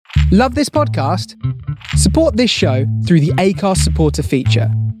Love this podcast? Support this show through the Acast supporter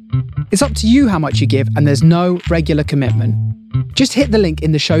feature. It's up to you how much you give, and there's no regular commitment. Just hit the link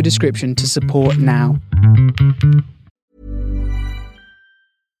in the show description to support now.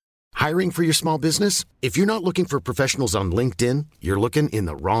 Hiring for your small business? If you're not looking for professionals on LinkedIn, you're looking in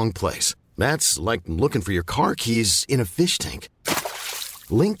the wrong place. That's like looking for your car keys in a fish tank.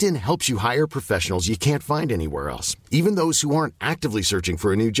 LinkedIn helps you hire professionals you can't find anywhere else, even those who aren't actively searching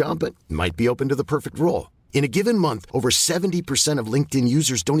for a new job but might be open to the perfect role. In a given month, over 70% of LinkedIn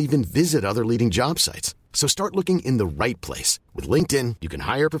users don't even visit other leading job sites. So start looking in the right place. With LinkedIn, you can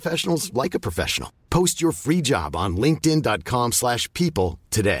hire professionals like a professional. Post your free job on linkedin.com/people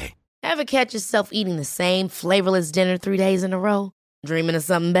today. Ever catch yourself eating the same flavorless dinner 3 days in a row? Dreaming of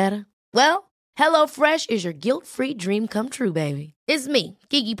something better? Well, HelloFresh is your guilt-free dream come true, baby. It's me,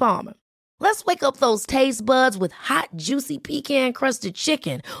 Keke Palmer. Let's wake up those taste buds with hot, juicy pecan-crusted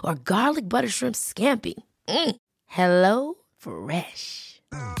chicken or garlic butter shrimp scampi. Hello Fresh.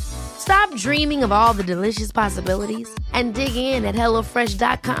 Stop dreaming of all the delicious possibilities and dig in at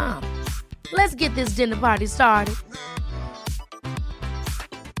HelloFresh.com. Let's get this dinner party started.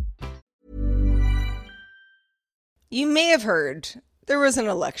 You may have heard there was an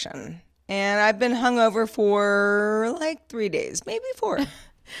election, and I've been hungover for like 3 days, maybe 4.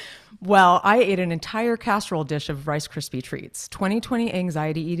 Well, I ate an entire casserole dish of Rice Krispie treats. 2020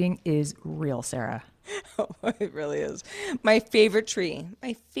 anxiety eating is real, Sarah. Oh, it really is. My favorite tree,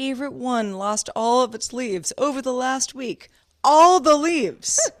 my favorite one, lost all of its leaves over the last week. All the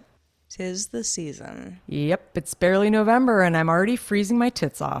leaves. 'Tis the season. Yep, it's barely November and I'm already freezing my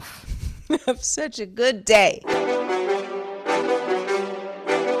tits off. Of such a good day.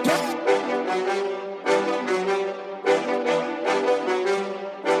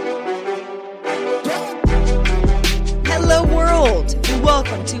 Hello, world, and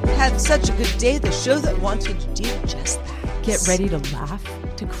welcome to Have Such a Good Day, the show that wants you to do just that. Get ready to laugh,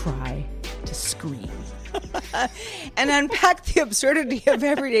 to cry, to scream. And unpack the absurdity of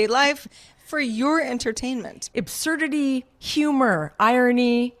everyday life for your entertainment. Absurdity, humor,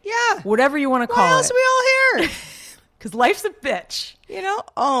 irony. Yeah. Whatever you want to call Why else it. are we all here? Because life's a bitch. You know?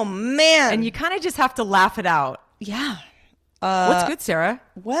 Oh, man. And you kind of just have to laugh it out. Yeah. What's good, Sarah?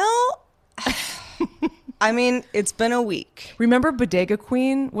 Well, I mean, it's been a week. Remember Bodega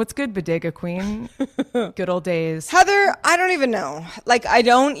Queen? What's good, Bodega Queen? Good old days. Heather, I don't even know. Like, I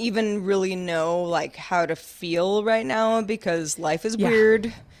don't even really know, like, how to feel right now because life is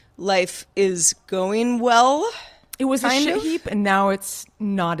weird. Life is going well. It was a shit heap, and now it's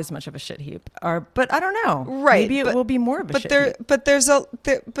not as much of a shit heap. But I don't know. Right. Maybe it will be more of a shit heap. But there's a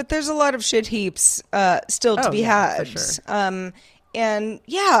lot of shit heaps still to be had. For sure. And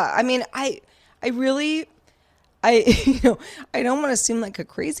yeah, I mean, I really, you know, I don't want to seem like a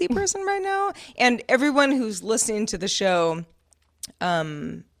crazy person right now. And everyone who's listening to the show,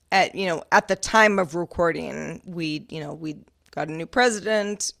 at the time of recording, we got a new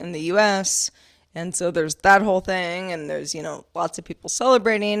president in the U.S. And so there's that whole thing, and there's, lots of people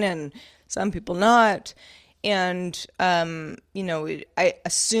celebrating and some people not. And, I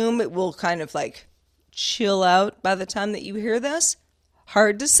assume it will kind of like chill out by the time that you hear this.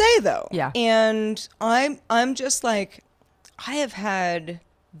 Hard to say though. Yeah. And I'm just like, I have had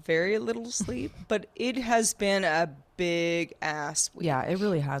very little sleep, but it has been a big ass week. Yeah, it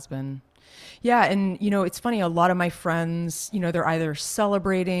really has been. Yeah, and it's funny, a lot of my friends, they're either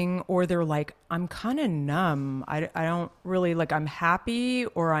celebrating or they're like, I'm kind of numb. I don't really, like, I'm happy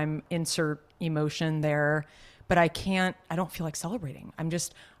or I'm insert emotion there, but I don't feel like celebrating. I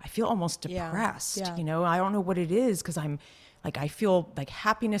feel almost depressed, Yeah. I don't know what it is because I feel like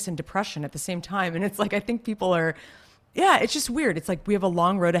happiness and depression at the same time. And it's like, I think people are, it's just weird. It's like we have a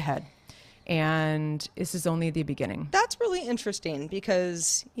long road ahead and this is only the beginning. That's really interesting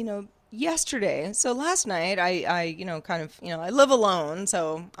because, yesterday, so last night, I I live alone,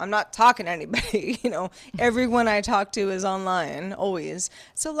 so I'm not talking to anybody, everyone I talk to is online, always.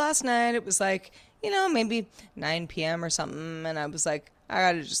 So last night, it was like, maybe 9 p.m. or something, and I was like, I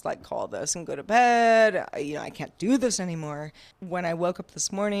gotta just like call this and go to bed. I can't do this anymore. When I woke up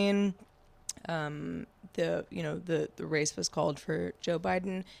this morning, the race was called for Joe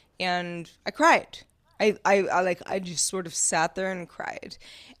Biden, and I cried. I just sort of sat there and cried.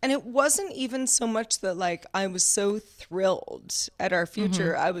 And it wasn't even so much that like I was so thrilled at our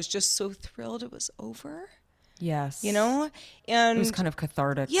future. I was just so thrilled it was over. Yes. And it was kind of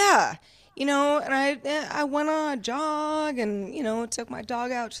cathartic. Yeah. And I went on a jog and, took my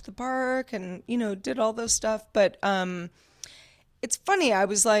dog out to the park and, did all those stuff. But it's funny. I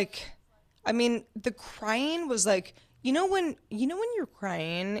was like, the crying was like, when you're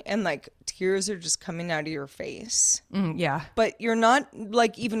crying and like tears are just coming out of your face, Yeah. but you're not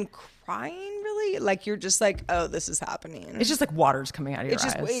like even crying really, like you're just like, oh, this is happening. It's just like water's coming out of your It's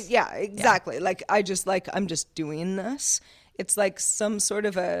just eyes. yeah, exactly. Like I'm just doing this. It's like some sort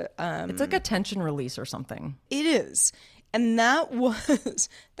of a It's like a tension release or something. it is. And that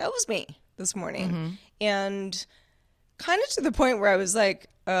was me this morning. And kind of to the point where I was like,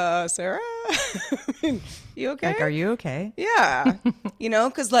 Sarah, you okay? Like, are you okay? Yeah.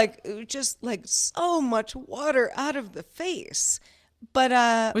 Because like it was just like so much water out of the face. But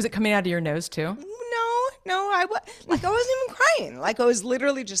Was it coming out of your nose too? no, I wasn't even crying. Like I was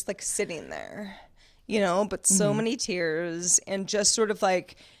literally just like sitting there, but so many tears and just sort of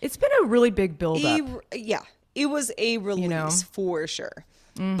like It's been a really big buildup. yeah, it was a release for sure.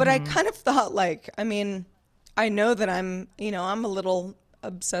 But I kind of thought like, I mean, I know that I'm a little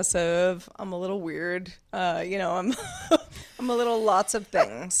obsessive. I'm a little weird. I'm I'm a little lots of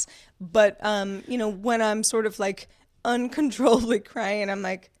things. But when I'm sort of like uncontrollably crying, I'm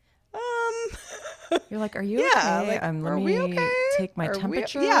like, You're like, are you yeah, okay? like, Let are me we okay? take my Are we-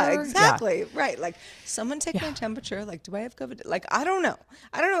 temperature. yeah, exactly. Right. Like someone take my temperature. Like, do I have COVID? Like, I don't know.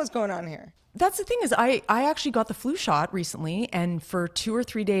 I don't know what's going on here. That's the thing is I actually got the flu shot recently, and for 2 or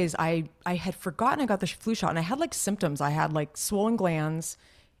 3 days I had forgotten I got the flu shot, and I had like symptoms. I had like swollen glands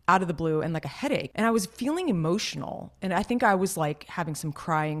out of the blue and like a headache, and I was feeling emotional, and I think I was like having some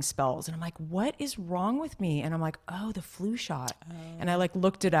crying spells, and I'm like, what is wrong with me? And I'm like, oh, the flu shot. And I like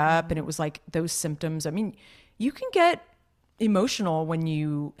looked it up, and it was like those symptoms. I mean, you can get emotional when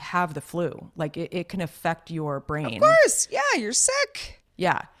you have the flu. Like it can affect your brain. Of course. Yeah, you're sick.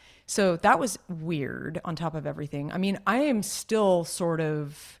 Yeah. So that was weird on top of everything. I mean, I am still sort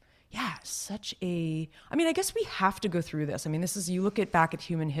of, I guess we have to go through this. I mean, you look back at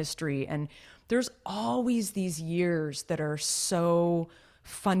human history, and there's always these years that are so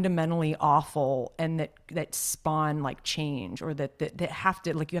fundamentally awful and that spawn like change, or that have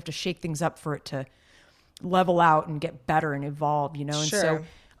to, like, you have to shake things up for it to level out and get better and evolve, And Sure. so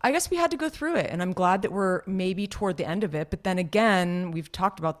I guess we had to go through it, and I'm glad that we're maybe toward the end of it. But then again, we've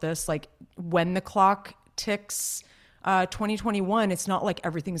talked about this, like when the clock ticks 2021, it's not like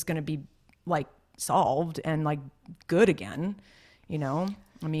everything's going to be like solved and like good again.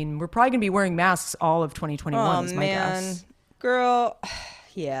 I mean, we're probably going to be wearing masks all of 2021 is my guess. Girl.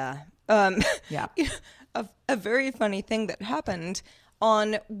 Yeah. Yeah. A very funny thing that happened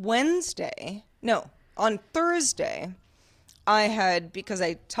on Thursday, I had, because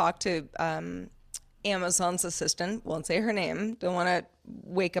I talked to Amazon's assistant, won't say her name, don't want to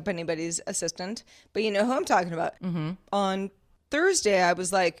wake up anybody's assistant, but you know who I'm talking about. On Thursday, I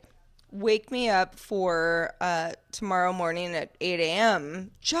was like, wake me up for tomorrow morning at 8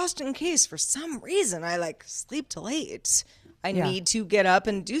 a.m. just in case for some reason I like sleep till 8. I need to get up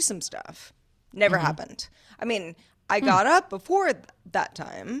and do some stuff. Never happened. I mean, I got up before that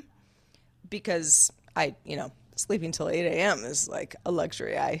time because sleeping till 8 a.m. is like a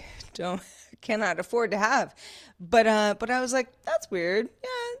luxury I cannot afford to have. But I was like, that's weird.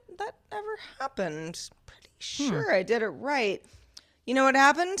 Yeah, that never happened. Pretty sure I did it right. You know what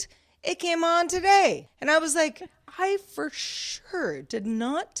happened? It came on today. And I was like, I for sure did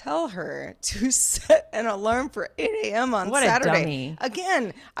not tell her to set an alarm for 8 a.m. on What a Saturday. dummy.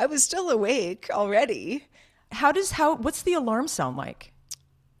 Again, I was still awake already. What's the alarm sound like?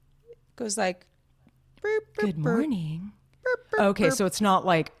 It goes like, burp, burp, Good burp, morning. burp, burp, Okay, burp. so it's not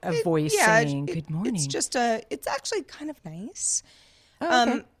like a voice saying good morning. It's just it's actually kind of nice. Oh,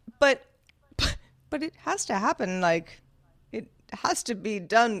 okay. But it has to happen, like it has to be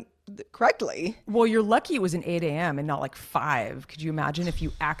done correctly. Well, you're lucky it was an 8 a.m. and not like 5. Could you imagine if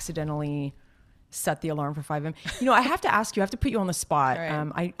you accidentally set the alarm for 5 a.m.? I have to ask you, I have to put you on the spot. All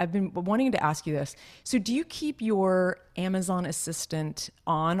right. I've been wanting to ask you this. So do you keep your Amazon assistant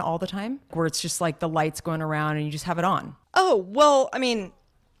on all the time, where it's just like the lights going around and you just have it on? Oh, well, I mean,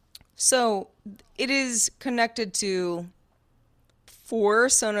 so it is connected to 4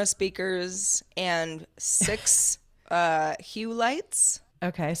 Sonos speakers and 6 Hue lights.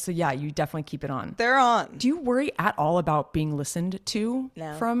 Okay, so yeah, you definitely keep it on. They're on. Do you worry at all about being listened to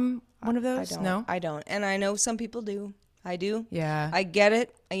No. from one of I those? don't. No? I don't. And I know some people do. I do. Yeah. I get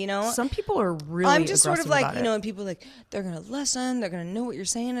it. Some people are really I'm just sort of aggressive like, about it. and people are like, they're going to listen, they're going to know what you're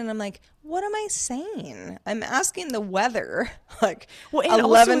saying. And I'm like, what am I saying? I'm asking the weather like Well, and also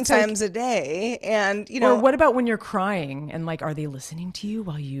 11 it's like- times a day. And, Or what about when you're crying and like, are they listening to you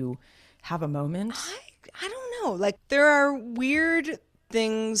while you have a moment? I don't know. Like, there are weird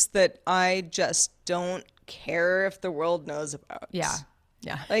things that I just don't care if the world knows about. Yeah.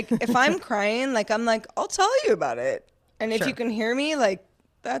 Yeah. Like if I'm crying, like I'm like, I'll tell you about it. And if Sure. you can hear me, like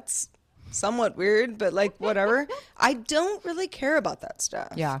that's somewhat weird, but like whatever. I don't really care about that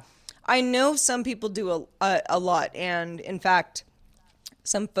stuff. Yeah. I know some people do a lot. And in fact,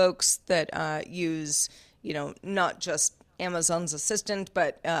 some folks that use, not just Amazon's assistant,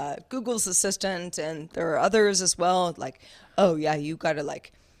 but Google's assistant, and there are others as well. Like, oh yeah, you got to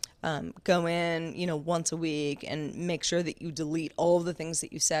like go in, once a week and make sure that you delete all of the things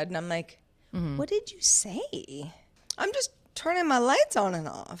that you said. And I'm like, what did you say? I'm just turning my lights on and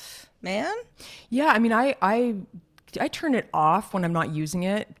off, man. Yeah, I mean, I turn it off when I'm not using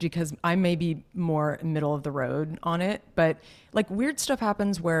it because I may be more middle of the road on it. But like weird stuff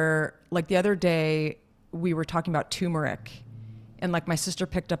happens where, like the other day, we were talking about turmeric, and like my sister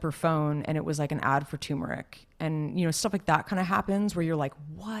picked up her phone and it was like an ad for turmeric, and stuff like that kind of happens where you're like,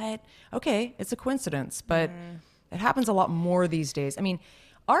 what? Okay, it's a coincidence, but it happens a lot more these days. I mean,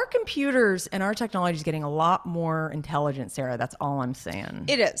 our computers and our technology is getting a lot more intelligent, Sarah. That's all I'm saying.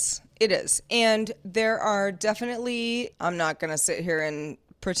 It is. It is. And there are definitely, I'm not going to sit here and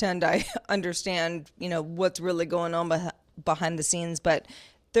pretend I understand, what's really going on behind the scenes, but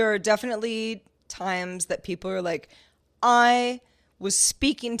there are definitely times that people are like, I was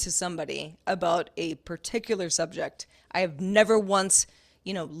speaking to somebody about a particular subject. I have never once,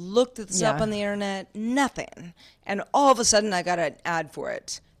 looked this up on the internet, nothing. And all of a sudden I got an ad for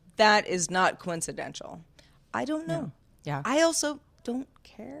it. That is not coincidental. I don't know. Yeah. I also don't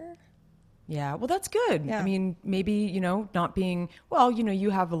care. Yeah, well, that's good. Yeah. I mean, maybe, not being, well, you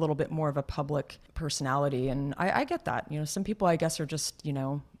have a little bit more of a public personality, and I get that. Some people, I guess, are just,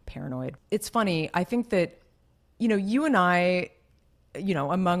 paranoid. It's funny. I think that, you and I,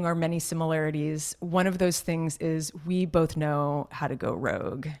 among our many similarities, one of those things is we both know how to go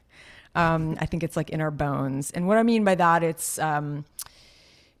rogue. I think it's like in our bones. And what I mean by that, it's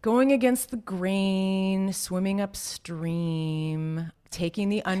going against the grain, swimming upstream, taking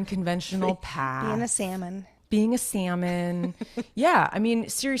the unconventional path. Being a salmon. Yeah. I mean,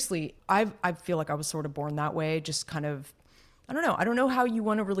 seriously, I feel like I was sort of born that way. Just kind of, I don't know. I don't know how you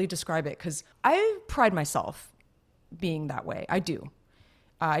want to really describe it, because I pride myself being that way. I do.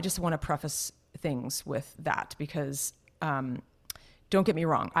 I just want to preface things with that because, don't get me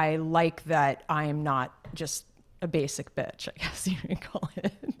wrong. I like that I am not just a basic bitch, I guess you could call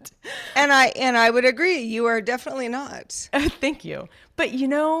it. And I would agree. You are definitely not. Thank you. But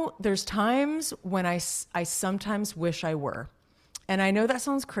there's times when I sometimes wish I were. And I know that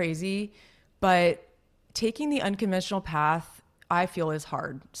sounds crazy, but taking the unconventional path, I feel is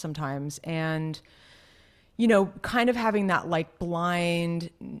hard sometimes. And, kind of having that like blind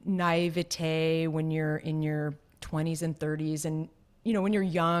naivete when you're in your 20s and 30s, and when you're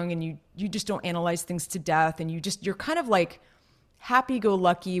young and you just don't analyze things to death, and you're kind of like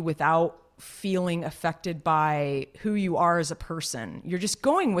happy-go-lucky without feeling affected by who you are as a person. You're just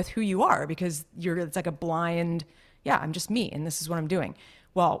going with who you are because it's like a blind, yeah, I'm just me and this is what I'm doing.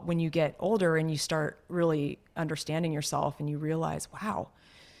 Well, when you get older and you start really understanding yourself and you realize, wow,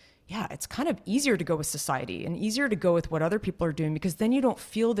 yeah, it's kind of easier to go with society and easier to go with what other people are doing, because then you don't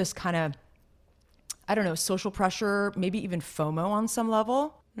feel this kind of, I don't know, social pressure, maybe even FOMO on some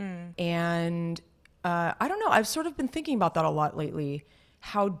level. And I don't know, I've sort of been thinking about that a lot lately,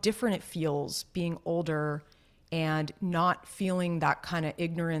 how different it feels being older and not feeling that kind of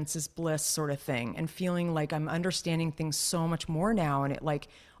ignorance is bliss sort of thing, and feeling like I'm understanding things so much more now, and it like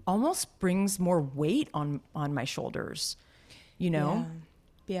almost brings more weight on my shoulders,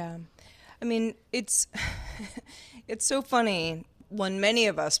 Yeah. I mean, it's it's so funny when many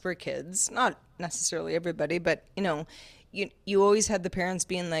of us were kids, not necessarily everybody, but you always had the parents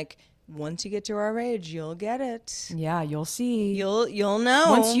being like, once you get to our age, you'll get it. Yeah, you'll see. You'll know.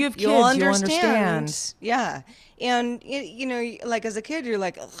 Once you have kids, you'll understand. Yeah. And, like as a kid, you're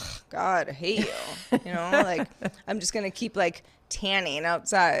like, ugh, God, I hate you. Like I'm just going to keep like tanning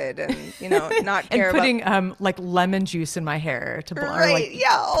outside and, not care and putting like lemon juice in my hair to right, or like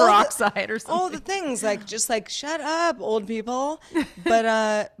yeah, peroxide or something. All the things, like just like shut up, old people.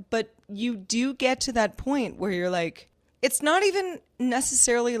 But you do get to that point where you're like, it's not even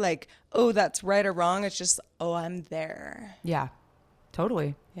necessarily like, oh, that's right or wrong. It's just, oh, I'm there. Yeah,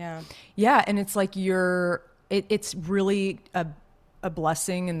 totally. Yeah. Yeah. And it's like it's really a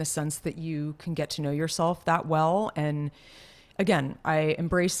blessing in the sense that you can get to know yourself that well. And again, I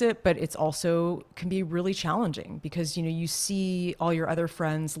embrace it, but it's also can be really challenging because, you see all your other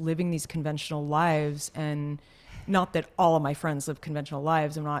friends living these conventional lives, and not that all of my friends live conventional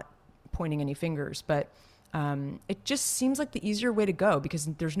lives. I'm not pointing any fingers, but it just seems like the easier way to go because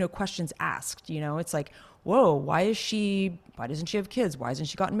there's no questions asked. You know, it's like, whoa, why doesn't she have kids? Why hasn't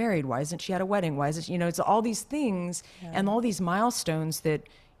she gotten married? Why hasn't she had a wedding? Why isn't, you know, it's all these things and all these milestones that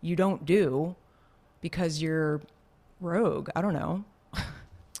you don't do because you're rogue. I don't know.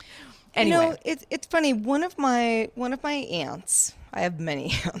 Anyway, you know, it's funny. One of my aunts, I have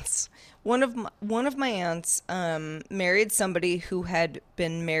many aunts. One of my aunts married somebody who had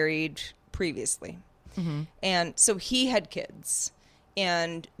been married previously. And so he had kids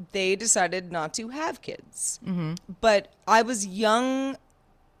and they decided not to have kids. But I was young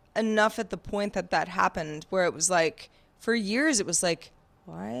enough at the point that happened where it was like, for years it was like,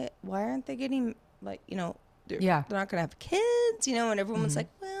 why aren't they getting, like, you know, they're not going to have kids, you know, and everyone was like,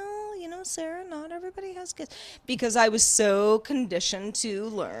 well, you know, Sarah, not everybody has kids. Because I was so conditioned to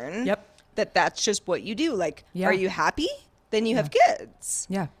learn that that's just what you do. Like, are you happy? Then you have kids.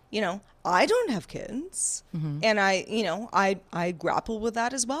 Yeah. You know, I don't have kids. And I grapple with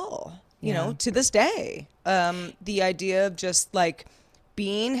that as well, you know, to this day. The idea of just like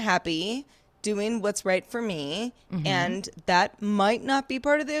being happy, doing what's right for me, and that might not be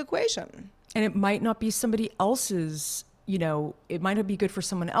part of the equation. And it might not be somebody else's, you know, it might not be good for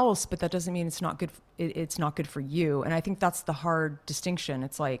someone else, but that doesn't mean it's not good. It's not good for you. And I think that's the hard distinction.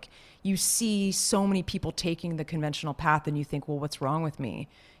 It's like you see so many people taking the conventional path and you think, well, what's wrong with me?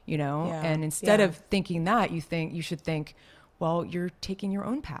 You know, and instead of thinking that, you should think, well, you're taking your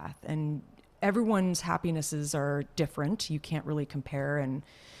own path and everyone's happinesses are different. You can't really compare.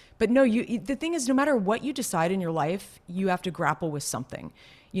 But no, the thing is, no matter what you decide in your life, you have to grapple with something.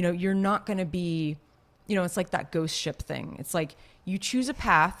 You know, you're not going to be, you know, it's like that ghost ship thing. It's like you choose a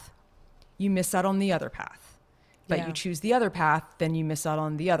path, you miss out on the other path. But you choose the other path, then you miss out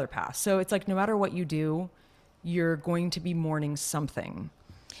on the other path. So it's like no matter what you do, you're going to be mourning something.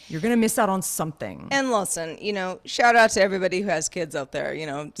 You're going to miss out on something. And listen, you know, shout out to everybody who has kids out there, you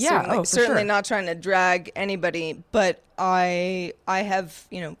know, certainly not trying to drag anybody, but I have,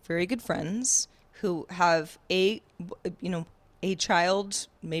 you know, very good friends who have a child,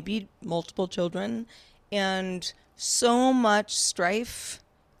 maybe multiple children, and so much strife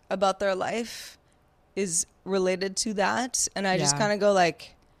about their life is related to that. And I just kind of go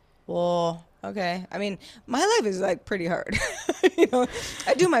like, well, okay. I mean, my life is like pretty hard. You know,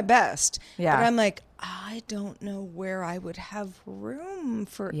 I do my best. Yeah. But I'm like, I don't know where I would have room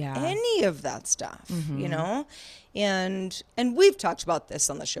for any of that stuff, you know? And we've talked about this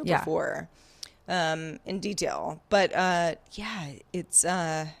on the show before in detail. But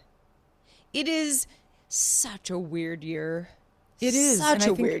it is such a weird year. It is such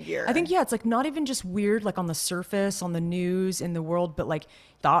a weird year. I think, it's like not even just weird, like on the surface, on the news, in the world, but like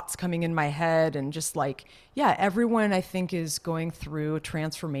thoughts coming in my head and just like, everyone I think is going through a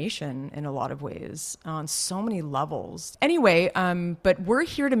transformation in a lot of ways on so many levels. Anyway, but we're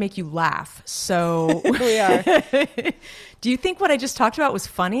here to make you laugh. So we are. Do you think what I just talked about was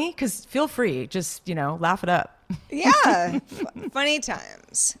funny? Because feel free, just, you know, laugh it up. Yeah. Funny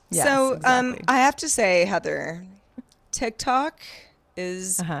times. Yes, so exactly. I have to say, Heather, TikTok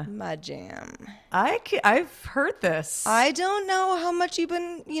is my jam. I've heard this. I don't know how much you've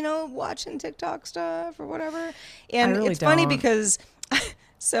been, you know, watching TikTok stuff or whatever. And really it's funny don't. because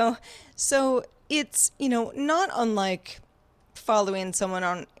so it's, you know, not unlike following someone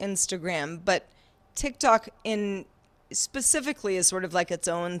on Instagram, but TikTok in specifically is sort of like its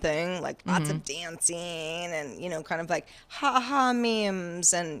own thing, like lots of dancing and, you know, kind of like ha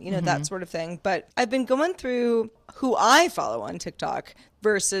memes and, you know, that sort of thing. But I've been going through who I follow on TikTok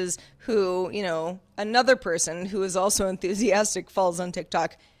versus who, you know, another person who is also enthusiastic follows on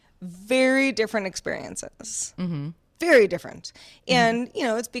TikTok. Very different experiences. Very different. And, you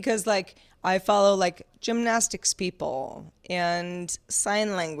know, it's because like I follow like gymnastics people and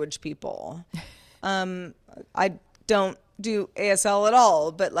sign language people. I don't do ASL at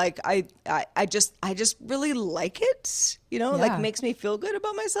all, but like I just really like it, you know, like makes me feel good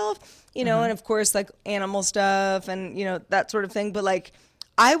about myself, you know, and of course like animal stuff and, you know, that sort of thing. But like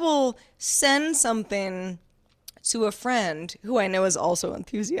I will send something to a friend who I know is also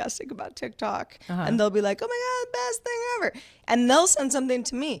enthusiastic about TikTok and they'll be like, oh my God, best thing ever. And they'll send something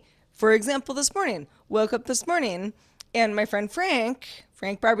to me. For example, this morning, woke up this morning and my friend Frank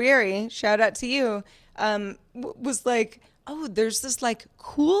Barbieri, shout out to you, was like, oh, there's this like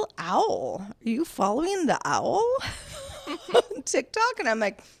cool owl. Are you following the owl on TikTok? And I'm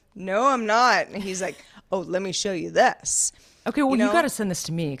like, no, I'm not. And he's like, oh, let me show you this. Okay, well, you got to send this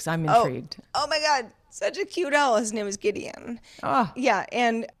to me because I'm intrigued. Oh my God, such a cute owl. His name is Gideon. Oh, yeah,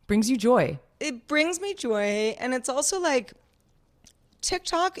 and brings you joy. It brings me joy. And it's also like,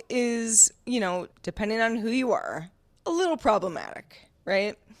 TikTok is, depending on who you are, a little problematic,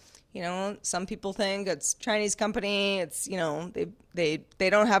 right? Some people think it's Chinese company. It's, they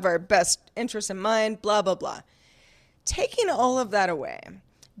don't have our best interests in mind, blah, blah, blah. Taking all of that away,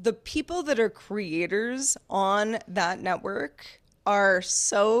 the people that are creators on that network are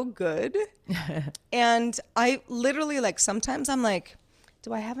so good. And I literally, sometimes I'm like,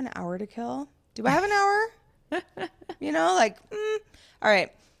 do I have an hour to kill? Do I have an hour? All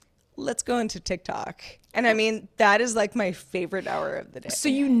right, let's go into TikTok. And I mean, that is my favorite hour of the day. So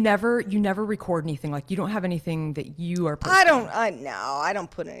you never record anything? You don't have anything that you are posting? I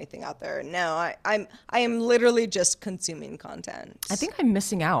don't put anything out there. No, I am literally just consuming content. I think I'm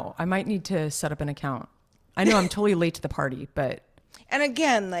missing out. I might need to set up an account. I know I'm totally late to the party, but. And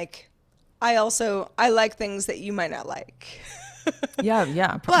again, I like things that you might not like.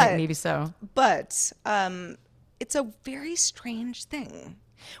 Yeah, probably, maybe so. But it's a very strange thing.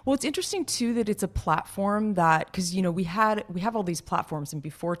 Well, it's interesting too that it's a platform that, because we have all these platforms, and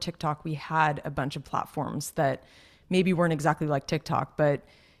before TikTok we had a bunch of platforms that maybe weren't exactly like TikTok, but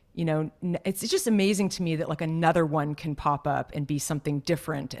it's just amazing to me that another one can pop up and be something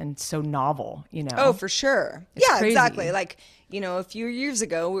different and so novel. Oh, for sure. It's crazy. Exactly. A few years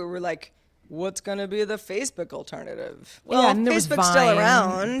ago we were like, what's going to be the Facebook alternative? Well, yeah, and Facebook's still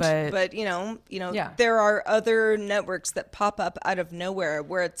around, but yeah. There are other networks that pop up out of nowhere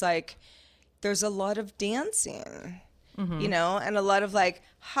where it's there's a lot of dancing, and a lot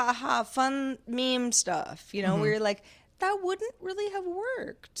of fun meme stuff, where you're like, that wouldn't really have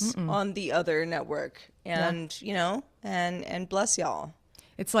worked on the other network. And, and bless y'all.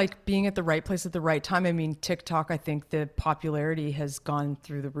 It's like being at the right place at the right time. I mean, TikTok, I think the popularity has gone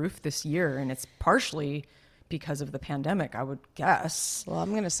through the roof this year, and it's partially because of the pandemic, I would guess. Well,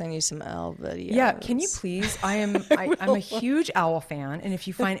 I'm going to send you some owl videos. Yeah, can you please? I'm a huge owl fan, and if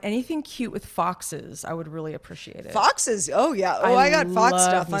you find anything cute with foxes, I would really appreciate it. Foxes? Oh, yeah. Oh, I got fox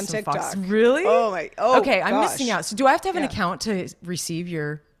stuff on TikTok. Foxes. Really? Oh, my. Oh, okay, I'm gosh. missing out. So do I have to have an account to receive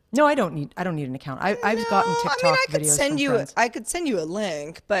your... No, I don't need an account. I've gotten TikTok videos from friends. I could send you a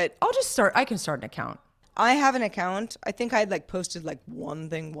link, but I can start an account. I have an account. I think I'd posted one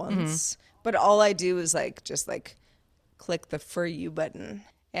thing once, but all I do is just click the For You button,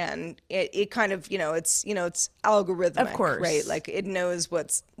 and it kind of it's algorithmic, of course, right? It knows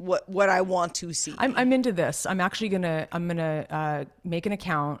what I want to see. I'm into this. I'm actually gonna make an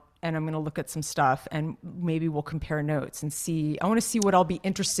account. And I'm going to look at some stuff, and maybe we'll compare notes and see. I want to see what I'll be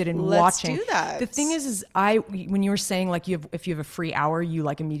interested in watching. Let's do that. The thing is when you were saying if you have a free hour, you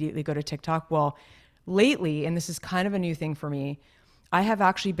immediately go to TikTok. Well, lately, and this is kind of a new thing for me, I have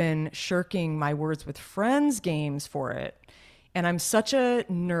actually been shirking my Words with Friends games for it. And I'm such a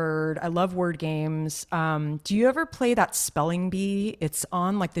nerd. I love word games. Do you ever play that Spelling Bee? It's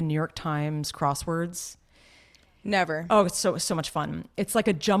on the New York Times crosswords. Never. Oh, it's so much fun. It's a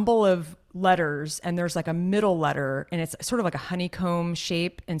jumble of letters, and there's a middle letter, and it's sort of a honeycomb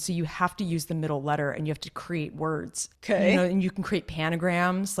shape. And so you have to use the middle letter, and you have to create words. Okay. And you can create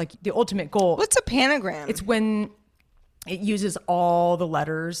panagrams, the ultimate goal. What's a panagram? It's when it uses all the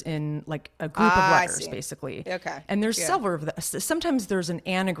letters in a group of letters, basically. Okay. And there's several of them. Sometimes there's an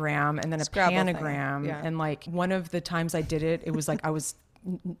anagram and then a panagram. Yeah. And one of the times I did it, it was I was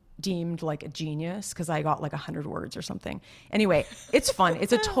deemed a genius because I got 100 words or something. Anyway, it's fun.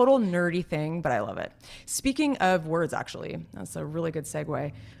 It's a total nerdy thing, but I love it. Speaking of words, actually, that's a really good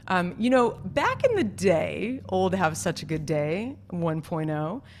segue. Back in the day, Old Have Such a Good Day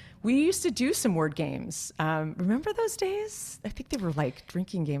 1.0, we used to do some word games. Remember those days? I think they were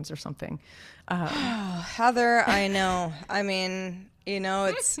drinking games or something. Heather, I know. I mean,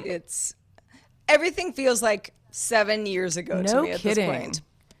 it's everything feels 7 years ago to me at this point.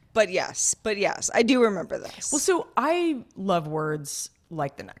 But yes, I do remember this. Well, so I love words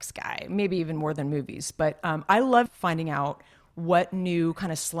like the next guy, maybe even more than movies. But I love finding out what new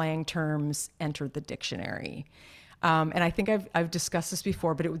kind of slang terms entered the dictionary. And I think I've discussed this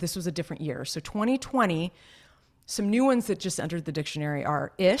before, but this was a different year. So 2020, some new ones that just entered the dictionary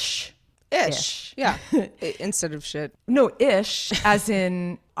are ish. Ish. Yeah. Instead of shit. No, ish, as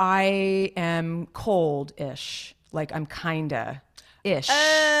in I am cold-ish. I'm kinda ish.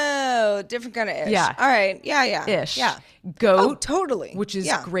 Oh, different kind of ish. Yeah. All right. Yeah. Ish. Yeah. Goat. Oh, totally. Which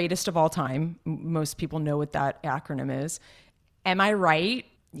is greatest of all time. Most people know what that acronym is. Am I right?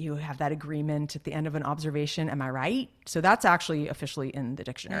 You have that agreement at the end of an observation. Am I right? So that's actually officially in the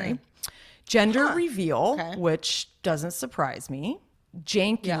dictionary. Gender reveal, which doesn't surprise me.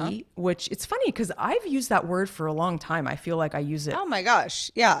 Janky, which it's funny because I've used that word for a long time. I feel like I use it. Oh my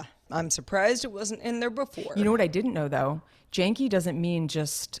gosh. Yeah. I'm surprised it wasn't in there before. You know what I didn't know though? janky doesn't mean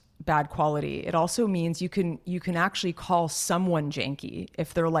just bad quality. It also means you can actually call someone janky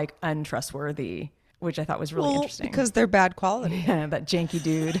if they're like untrustworthy, which I thought was really interesting. Because they're bad quality. Yeah, that janky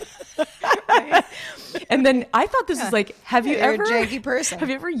dude. And then I thought this is like, have you You're ever a janky person. Have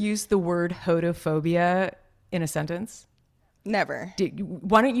you ever used the word hodophobia in a sentence? Never.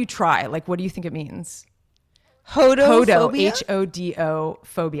 Why don't you try? Like, what do you think it means? Hodo. Hodo phobia. H-O-D-O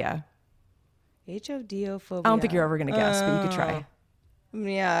phobia. I don't think you're ever gonna guess, but you could try.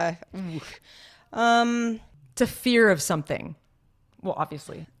 Yeah. It's a fear of something. Well,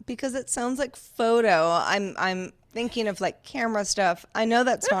 obviously. Because it sounds like photo. I'm thinking of like camera stuff. I know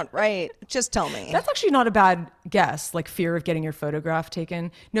that's not right. Just tell me. That's actually not a bad guess. Like fear of getting your photograph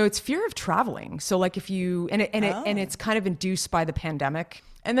taken. No, it's fear of traveling. So like if you and it's kind of induced by the pandemic.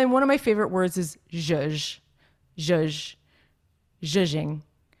 And then one of my favorite words is zhuzh, zhuzhing,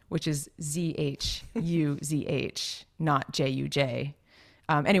 which is Z-H-U-Z-H, not J-U-J.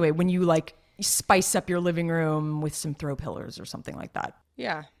 Anyway, when you like spice up your living room with some throw pillows or something like that.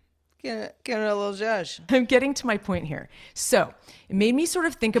 Yeah. Get it a little judge. I'm getting to my point here. So it made me sort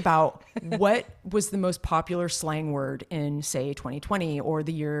of think about what was the most popular slang word in, say, 2020 or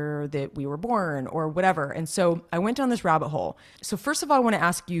the year that we were born or whatever. And so I went down this rabbit hole. So first of all, I want to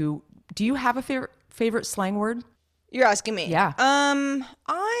ask you, do you have a favorite slang word? You're asking me? Yeah.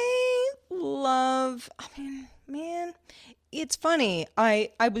 Man, it's funny. I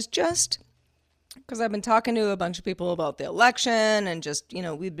was just, because I've been talking to a bunch of people about the election and just,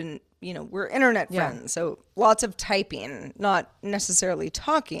 we've been, we're internet friends. So lots of typing, not necessarily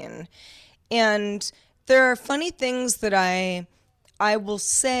talking. And there are funny things that I will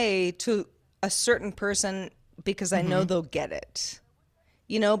say to a certain person because I know they'll get it.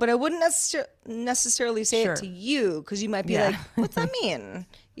 But I wouldn't necessarily say it to you because you might be like, what's that mean?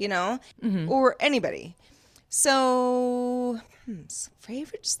 Or anybody. So,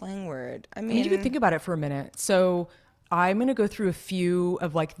 favorite slang word. I mean, you could think about it for a minute. So I'm going to go through a few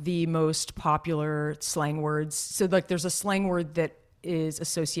of like the most popular slang words. So like there's a slang word that is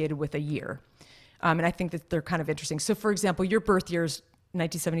associated with a year. And I think that they're kind of interesting. So for example, your birth year is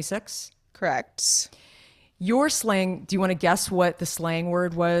 1976? Correct. Your slang, do you want to guess what the slang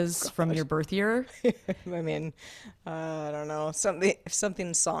word was from your birth year? I mean, I don't know.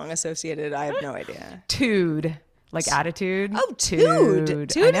 Something song associated. I have no idea. Tude. Like attitude. Oh, tude.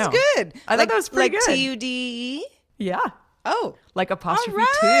 Tude is good. I thought that was pretty good. Like T-U-D-E? Yeah. Oh. Like apostrophe all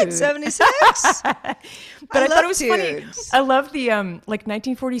right, tude. 76. But I thought it was tudes. funny. I love the like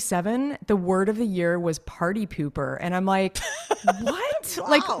 1947. The word of the year was party pooper, and I'm like, what? Wow.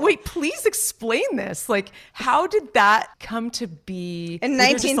 Like, wait, please explain this. Like, how did that come to be In Were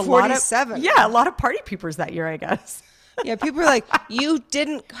there just 1947? A lot of party poopers that year, I guess. Yeah, people are like, you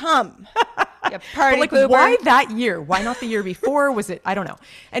didn't come. Yeah, party But like, pooper. why that year? Why not the year before? Was it? I don't know.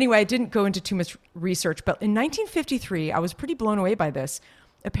 Anyway, I didn't go into too much research, but in 1953, I was pretty blown away by this.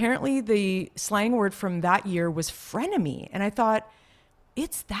 Apparently, the slang word from that year was frenemy, and I thought,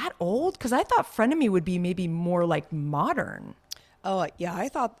 it's that old? Because I thought frenemy would be maybe more like modern. Oh yeah, I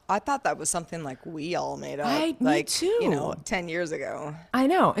thought that was something like we all made up. Me too. 10 years ago. I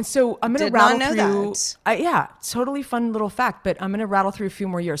know. And so I'm going to Did not rattle know through. that. Totally fun little fact, but I'm going to rattle through a few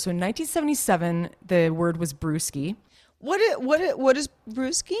more years. So in 1977, the word was brewski. What is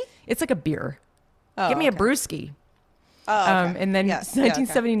brewski? It's like a beer. Oh, Give me a okay. brewski. Oh, okay. And then Yes. Yeah, okay.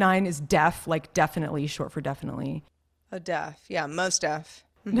 1979 is deaf, like definitely, short for definitely. A deaf. Yeah, most deaf.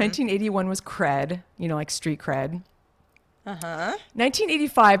 1981 was cred, like street cred.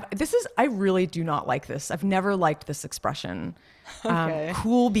 1985. I really do not like this. I've never liked this expression. Okay.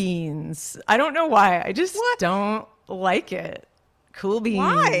 Cool beans. I don't know why. I just don't like it. Cool beans.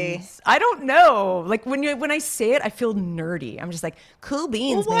 Why? I don't know. Like when I say it, I feel nerdy. I'm just like, cool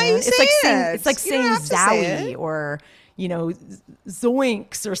beans, Well, why man. you It's like say saying it? it's like You don't saying have to say zowie it. or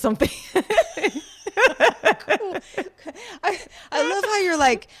zoinks or something. I love how you're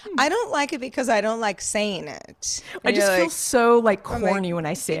like, I don't like it because I don't like saying it. I And just you're feel like, so like I'm like, corny when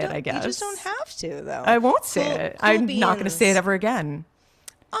I say you it, don't- I guess. You just don't have to, though. I won't say Cool- it. cool I'm not going to say it beans. ever again.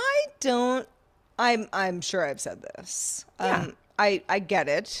 I don't. I'm sure I've said this. Yeah. I get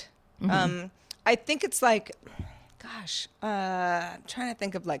it. Mm-hmm. I think it's like, gosh, I'm trying to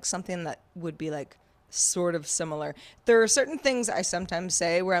think of like something that would be like sort of similar. There are certain things I sometimes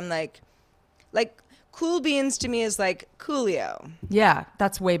say where I'm like cool beans to me is like coolio. Yeah,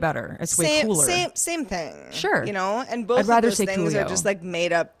 that's way better. It's way cooler. Same thing. Sure. And both I'd rather of those say things are coolio. just like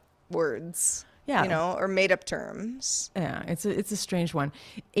made up words. Yeah. Or made up terms. Yeah, it's a strange one.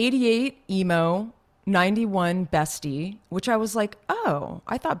 88 emo, 91 bestie, which I was like, oh,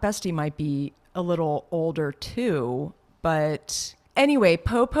 I thought bestie might be a little older too, But anyway,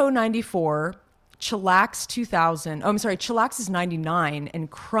 Popo 94, Chillax 2000. Oh, I'm sorry. Chillax is 99 and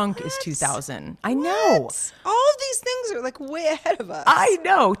Crunk is 2000. I know. All of these things are like way ahead of us. I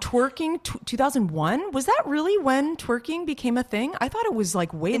know. Twerking 2001. Was that really when twerking became a thing? I thought it was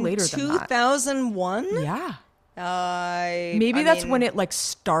like way later than that. 2001? Yeah. Maybe That's when it like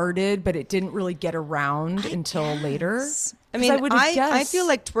started, but it didn't really get around until later. I mean, I I feel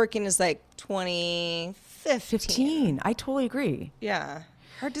like twerking is like 2015. I totally agree. Yeah.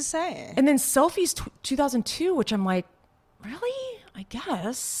 Hard to say. And then selfies 2002, which I'm like, really? I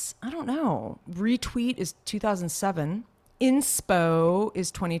guess. I don't know. Retweet is 2007. Inspo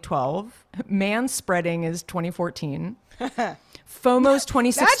is 2012. Manspreading is 2014. FOMO's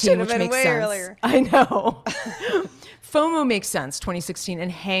 2016, which makes way sense. Earlier. I know. FOMO makes sense, 2016,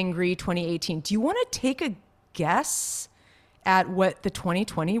 and Hangry, 2018. Do you want to take a guess at what the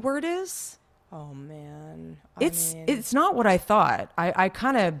 2020 word is? Oh man, It's not what I thought.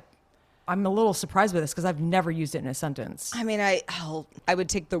 I'm a little surprised by this because I've never used it in a sentence. I mean, I would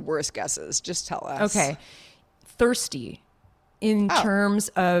take the worst guesses. Just tell us. Okay, thirsty. In terms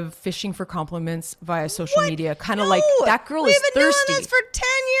of fishing for compliments via social media, kind of like that girl is thirsty. We've been doing this for 10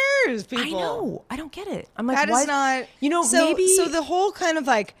 years, people. I know. I don't get it. I'm like, that why? Is not. Maybe. So the whole kind of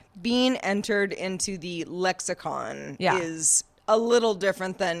like being entered into the lexicon is a little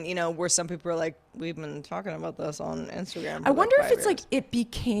different than, where some people are like, we've been talking about this on Instagram. I wonder if it's like it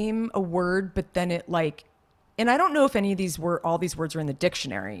became a word, but then it like, and I don't know if any of all these words are in the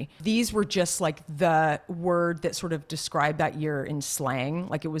dictionary. These were just like the word that sort of described that year in slang.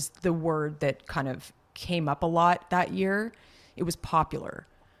 Like it was the word that kind of came up a lot that year. It was popular.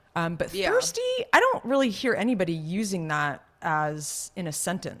 But thirsty, I don't really hear anybody using that as in a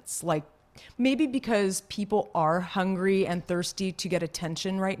sentence. Like maybe because people are hungry and thirsty to get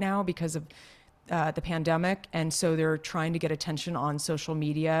attention right now because of the pandemic. And so they're trying to get attention on social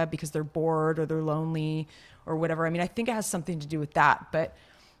media because they're bored or they're lonely or whatever. I mean, I think it has something to do with that, but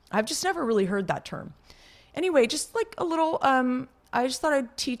I've just never really heard that term. Anyway, just like a little, I just thought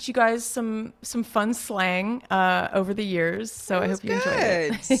I'd teach you guys some fun slang over the years. So I hope you enjoy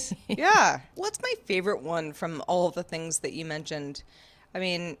it. Yeah. What's my favorite one from all of the things that you mentioned? I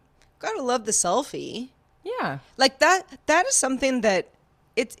mean, gotta love the selfie. Yeah. Like that is something that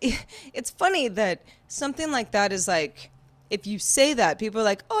it's funny that something like that is like, if you say that, people are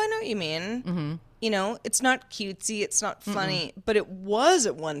like, oh, I know what you mean. Mm-hmm. It's not cutesy, it's not funny, but it was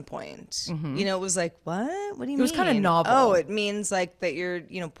at one point. Mm-hmm. It was like, what? What do you mean? It was kind of novel. Oh, it means like that you're,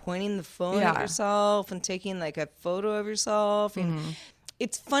 pointing the phone at yourself and taking like a photo of yourself. Mm-hmm.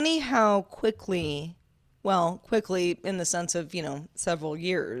 It's funny how quickly in the sense of, several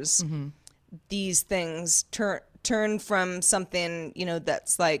years, mm-hmm. these things turn from something,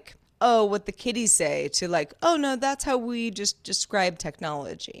 that's like, oh, what the kiddies say, to like, oh no, that's how we just describe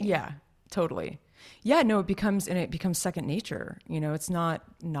technology. Yeah, totally. Yeah, no, it becomes second nature. It's not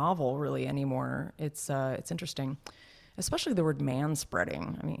novel really anymore. It's interesting, especially the word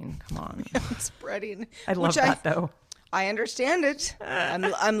manspreading. I mean, come on, spreading. I love that though. I understand it.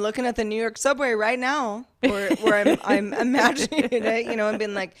 I'm looking at the New York subway right now, where I'm imagining it, and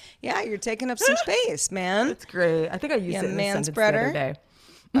being like, yeah, you're taking up some space, man. That's great. I think I used it in a sentence the other day.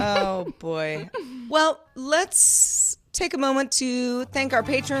 Oh boy. Well, let's take a moment to thank our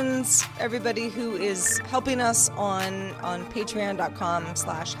patrons, everybody who is helping us on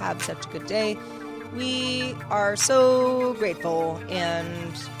patreon.com/havesuchagoodday. We are so grateful,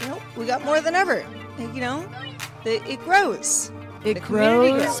 and we got more than ever. It grows. It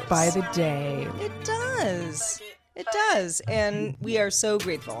grows by the day. It does. It does. And we are so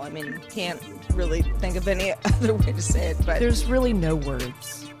grateful. I mean, can't really think of any other way to say it, but there's really no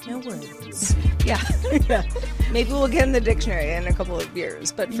words. No words. Yeah. Maybe we'll get in the dictionary in a couple of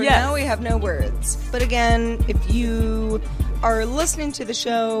years, but for now we have no words. But again, if you are listening to the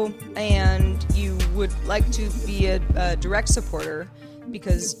show and you would like to be a direct supporter,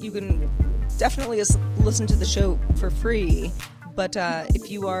 because you can definitely listen to the show for free, but if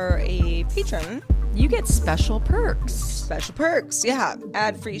you are a patron, you get special perks. Special perks, yeah.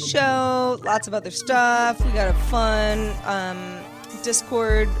 Ad-free show, lots of other stuff. We got a fun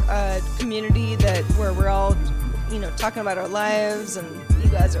Discord community where we're all, talking about our lives, and you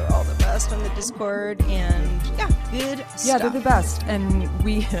guys are all the best on the Discord, and good stuff. Yeah, they're the best. And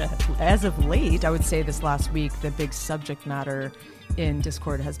we, as of late, I would say this last week, the big subject matter in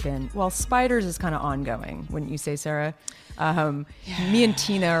Discord has been, spiders is kind of ongoing, wouldn't you say, Sarah? Me and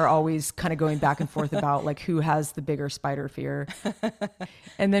Tina are always kind of going back and forth about like who has the bigger spider fear.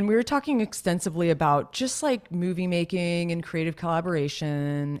 And then we were talking extensively about just like movie making and creative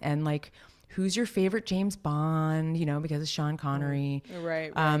collaboration, and like who's your favorite James Bond, because it's Sean Connery.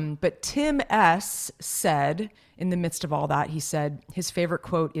 Right. But Tim S. said, in the midst of all that, he said his favorite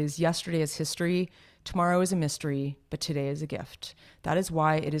quote is, "Yesterday is history, tomorrow is a mystery, but today is a gift. That is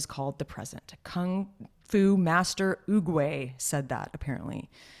why it is called the present." Kung Fu Master Oogway said that, apparently.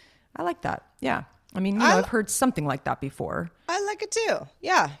 I like that. Yeah. I mean, I've heard something like that before. I like it too.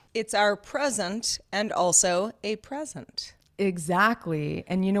 Yeah. It's our present and also a present. Exactly.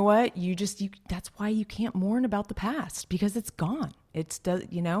 And you know what? That's why you can't mourn about the past, because it's gone. It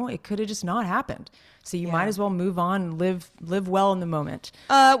could have just not happened. So you might as well move on, live well in the moment.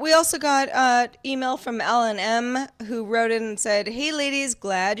 We also got an email from Ellen M, who wrote in and said, "Hey ladies,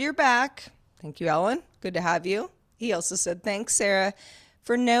 glad you're back." Thank you, Ellen. Good to have you. He also said, "Thanks, Sarah,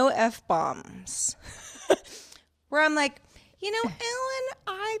 for no F-bombs." Where I'm like, Ellen,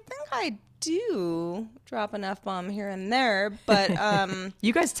 I think I do drop an F-bomb here and there, but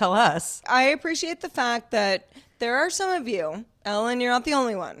you guys tell us. I appreciate the fact that there are some of you, Ellen, you're not the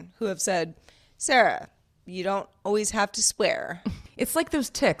only one, who have said, "Sarah, you don't always have to swear." It's like those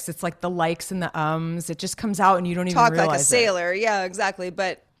tics. It's like the likes and the ums. It just comes out and you don't even talk realize like a it. sailor. Yeah, exactly.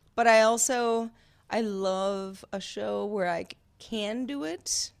 But I love a show where I can do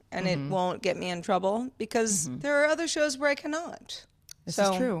it and it won't get me in trouble, because there are other shows where I cannot. This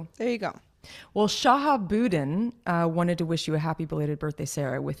is true. There you go. Well, Shahabuddin wanted to wish you a happy belated birthday,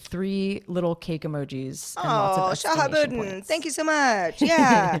 Sarah, with 3 little cake emojis and lots of exclamation Shahabuddin, points. thank you so much.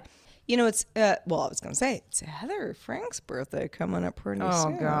 Yeah. It's, I was going to say, it's Heather Frank's birthday coming up pretty soon.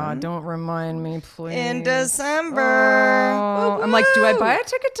 Oh, God, don't remind me, please. In December. Oh, I'm like, do I buy a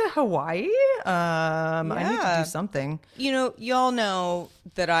ticket to Hawaii? I need to do something. Y'all know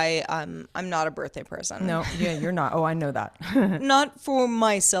that I'm not a birthday person. No, yeah, you're not. Oh, I know that. Not for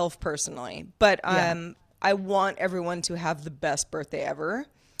myself personally, but I want everyone to have the best birthday ever.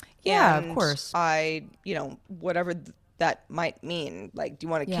 Yeah, And of course. Whatever that might mean. Like, do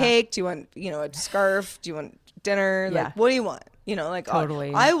you want a cake? Do you want, a scarf? Do you want dinner? Yeah. Like, what do you want?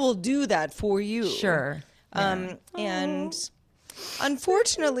 Totally. I will do that for you. Sure. And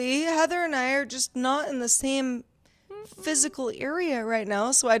unfortunately, Heather and I are just not in the same physical area right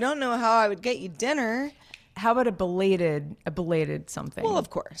now, so I don't know how I would get you dinner. How about a belated something? Well,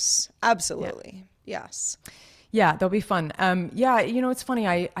 of course. Absolutely. Yeah. Yes. Yeah, they'll be fun. It's funny.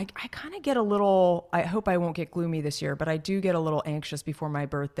 I kind of get a little, I hope I won't get gloomy this year, but I do get a little anxious before my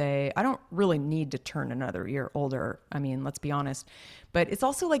birthday. I don't really need to turn another year older. I mean, let's be honest. But it's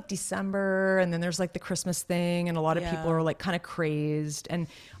also like December, and then there's like the Christmas thing, and a lot of people are like kind of crazed. And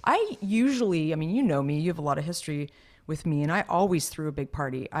I usually, you know me, you have a lot of history with me, and I always threw a big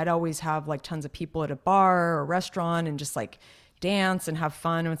party. I'd always have like tons of people at a bar or a restaurant and just like dance and have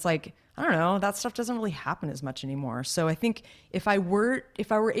fun. And it's like, I don't know, that stuff doesn't really happen as much anymore. So I think if I were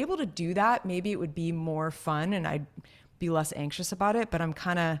able to do that, maybe it would be more fun and I'd be less anxious about it. But I'm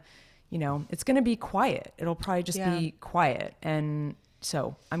kind of, it's going to be quiet. It'll probably just be quiet. And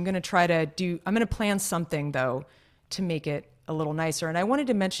so I'm going to plan something though to make it a little nicer. And I wanted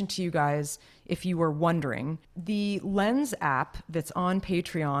to mention to you guys, if you were wondering, the Lens app that's on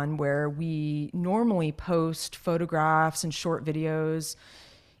Patreon, where we normally post photographs and short videos,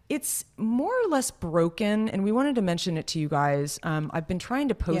 it's more or less broken, and we wanted to mention it to you guys. I've been trying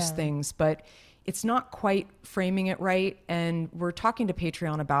to post things, but it's not quite framing it right, and we're talking to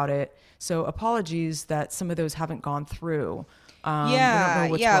Patreon about it. So apologies that some of those haven't gone through. We don't know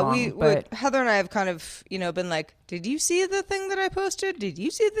what's wrong, Heather and I have kind of, been like, did you see the thing that I posted? Did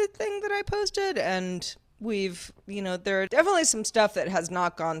you see the thing that I posted? And we've, there are definitely some stuff that has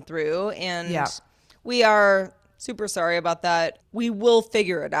not gone through, and we are super sorry about that. We will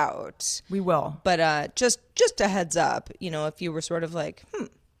figure it out. We will. But just a heads up, if you were sort of like,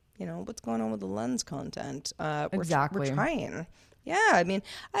 what's going on with the Lens content? Exactly. We're trying. Yeah, I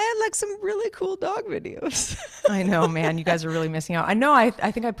had like some really cool dog videos. I know, man. You guys are really missing out. I know. I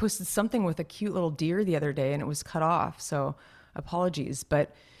think I posted something with a cute little deer the other day, and it was cut off. So apologies,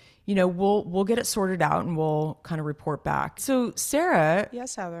 but we'll get it sorted out, and we'll kind of report back. So Sarah,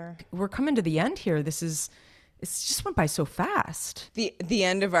 yes, Heather, we're coming to the end here. It's just went by so fast. The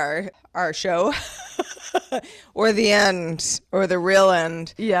end of our show, or the end, or the real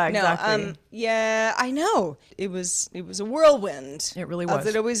end. Yeah, exactly. Yeah, I know. It was a whirlwind. It really was.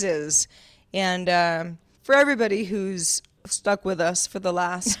 As it always is. And for everybody who's stuck with us for the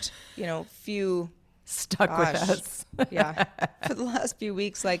last, few. With us. Yeah, for the last few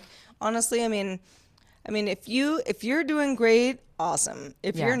weeks. Like, honestly, if you're doing great, awesome.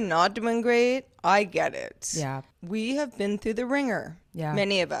 If you're not doing great, I get it. Yeah. We have been through the ringer. Yeah.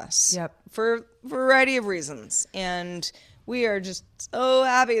 Many of us. Yep. For a variety of reasons. And We are just so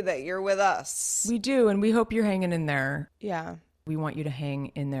happy that you're with us. We do, and we hope you're hanging in there. Yeah. We want you to hang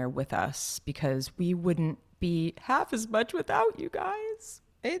in there with us because we wouldn't be half as much without you guys.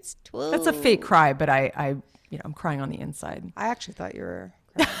 It's 12. That's a fake cry, but I'm crying on the inside. I actually thought you were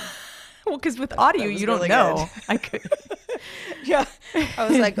crying. Well, because with audio, you don't really know. good. I could. Yeah. I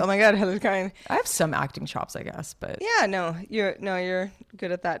was like, oh my God, Heather's crying. I have some acting chops, I guess, but Yeah, you're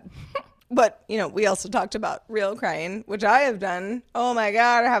good at that. But, we also talked about real crying, which I have done. Oh my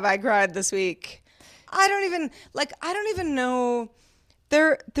God, have I cried this week? I don't even know.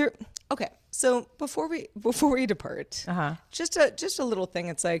 Okay. So before we depart, just a little thing.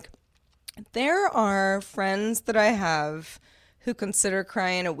 It's like, there are friends that I have who consider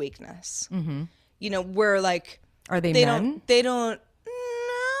crying a weakness. Mm-hmm. Where like, are they men? They don't,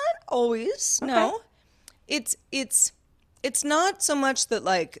 not always. Okay. No, it's not so much that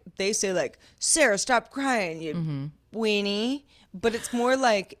like they say like, Sarah, stop crying, you weenie. But it's more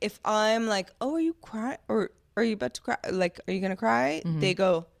like if I'm like, oh, are you crying or are you about to cry? Like, are you gonna cry? Mm-hmm. They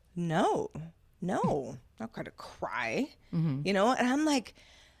go, no, I'm not gonna cry. Mm-hmm. And I'm like,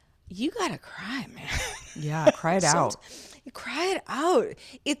 you gotta cry, man. Yeah, cry it out. Cry it out.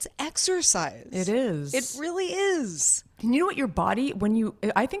 It's exercise. It is. It really is. And you know what? Your body,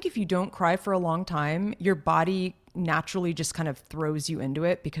 I think if you don't cry for a long time, your body naturally just kind of throws you into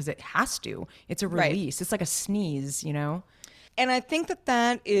it because it has to. It's a release. Right. It's like a sneeze, And I think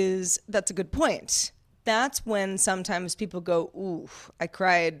that's a good point. That's when sometimes people go, ooh, I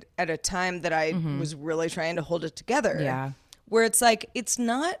cried at a time that I was really trying to hold it together. Yeah. Where it's like, it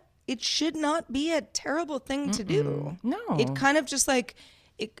should not be a terrible thing to do. No. It kind of just like,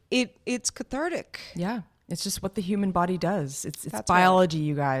 it's cathartic. Yeah. It's just what the human body does. It's That's biology, right.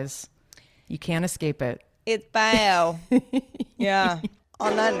 You guys. You can't escape it. It's bio. Yeah.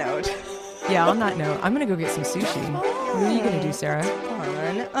 On that note. Yeah, on that note, I'm going to go get some sushi. What are you going to do, Sarah?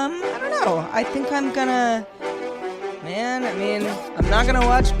 I don't know. I think I'm going to... I'm not going to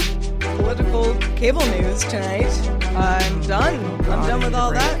watch political cable news tonight. I'm done. I'm done with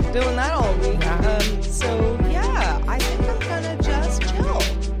all that, doing that all week. Yeah. I think I'm going to just chill.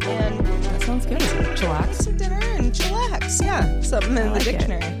 And that sounds good. Chillax. Some dinner and chillax. Yeah, something in the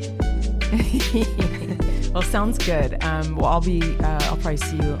dictionary. Well, sounds good. I'll probably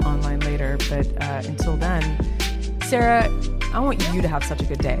see you online later, but until then, Sarah, I want you to have such a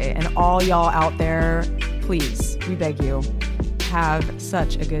good day. And all y'all out there, please, we beg you, have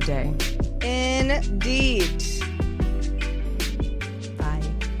such a good day. Indeed. Bye.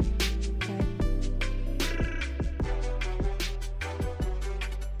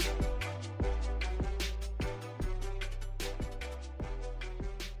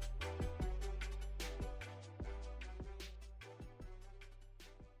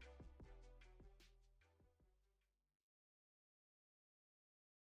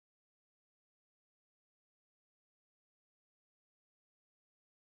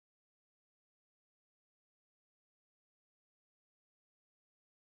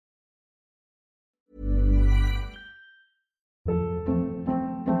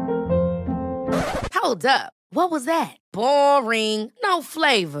 Hold up. What was that? Boring. No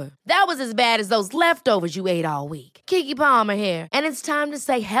flavor. That was as bad as those leftovers you ate all week. Keke Palmer here, and it's time to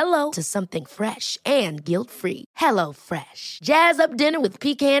say hello to something fresh and guilt-free. Hello Fresh. Jazz up dinner with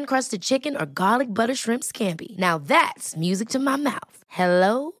pecan-crusted chicken or garlic butter shrimp scampi. Now that's music to my mouth.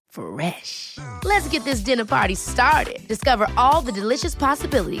 Hello Fresh. Let's get this dinner party started. Discover all the delicious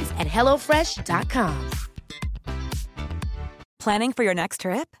possibilities at HelloFresh.com. Planning for your next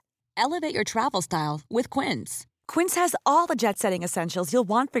trip? Elevate your travel style with Quince. Quince has all the jet-setting essentials you'll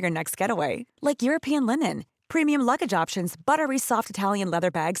want for your next getaway, like European linen, premium luggage options, buttery soft Italian leather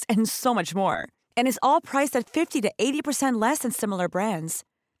bags, and so much more. And is all priced at 50 to 80% less than similar brands.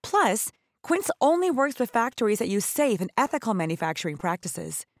 Plus, Quince only works with factories that use safe and ethical manufacturing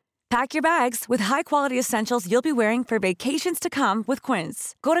practices. Pack your bags with high-quality essentials you'll be wearing for vacations to come with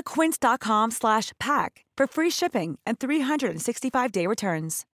Quince. Go to quince.com/pack for free shipping and 365-day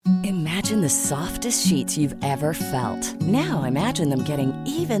returns. Imagine the softest sheets you've ever felt. Now imagine them getting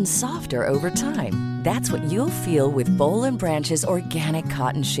even softer over time. That's what you'll feel with Boll & Branch's organic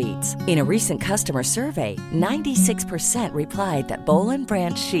cotton sheets. In a recent customer survey, 96% replied that Boll &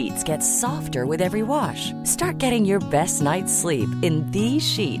 Branch sheets get softer with every wash. Start getting your best night's sleep in these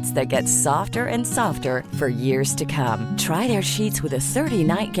sheets that get softer and softer for years to come. Try their sheets with a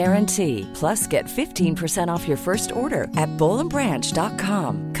 30-night guarantee. Plus, get 15% off your first order at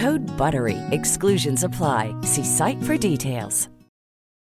bollandbranch.com. Code BUTTERY. Exclusions apply. See site for details.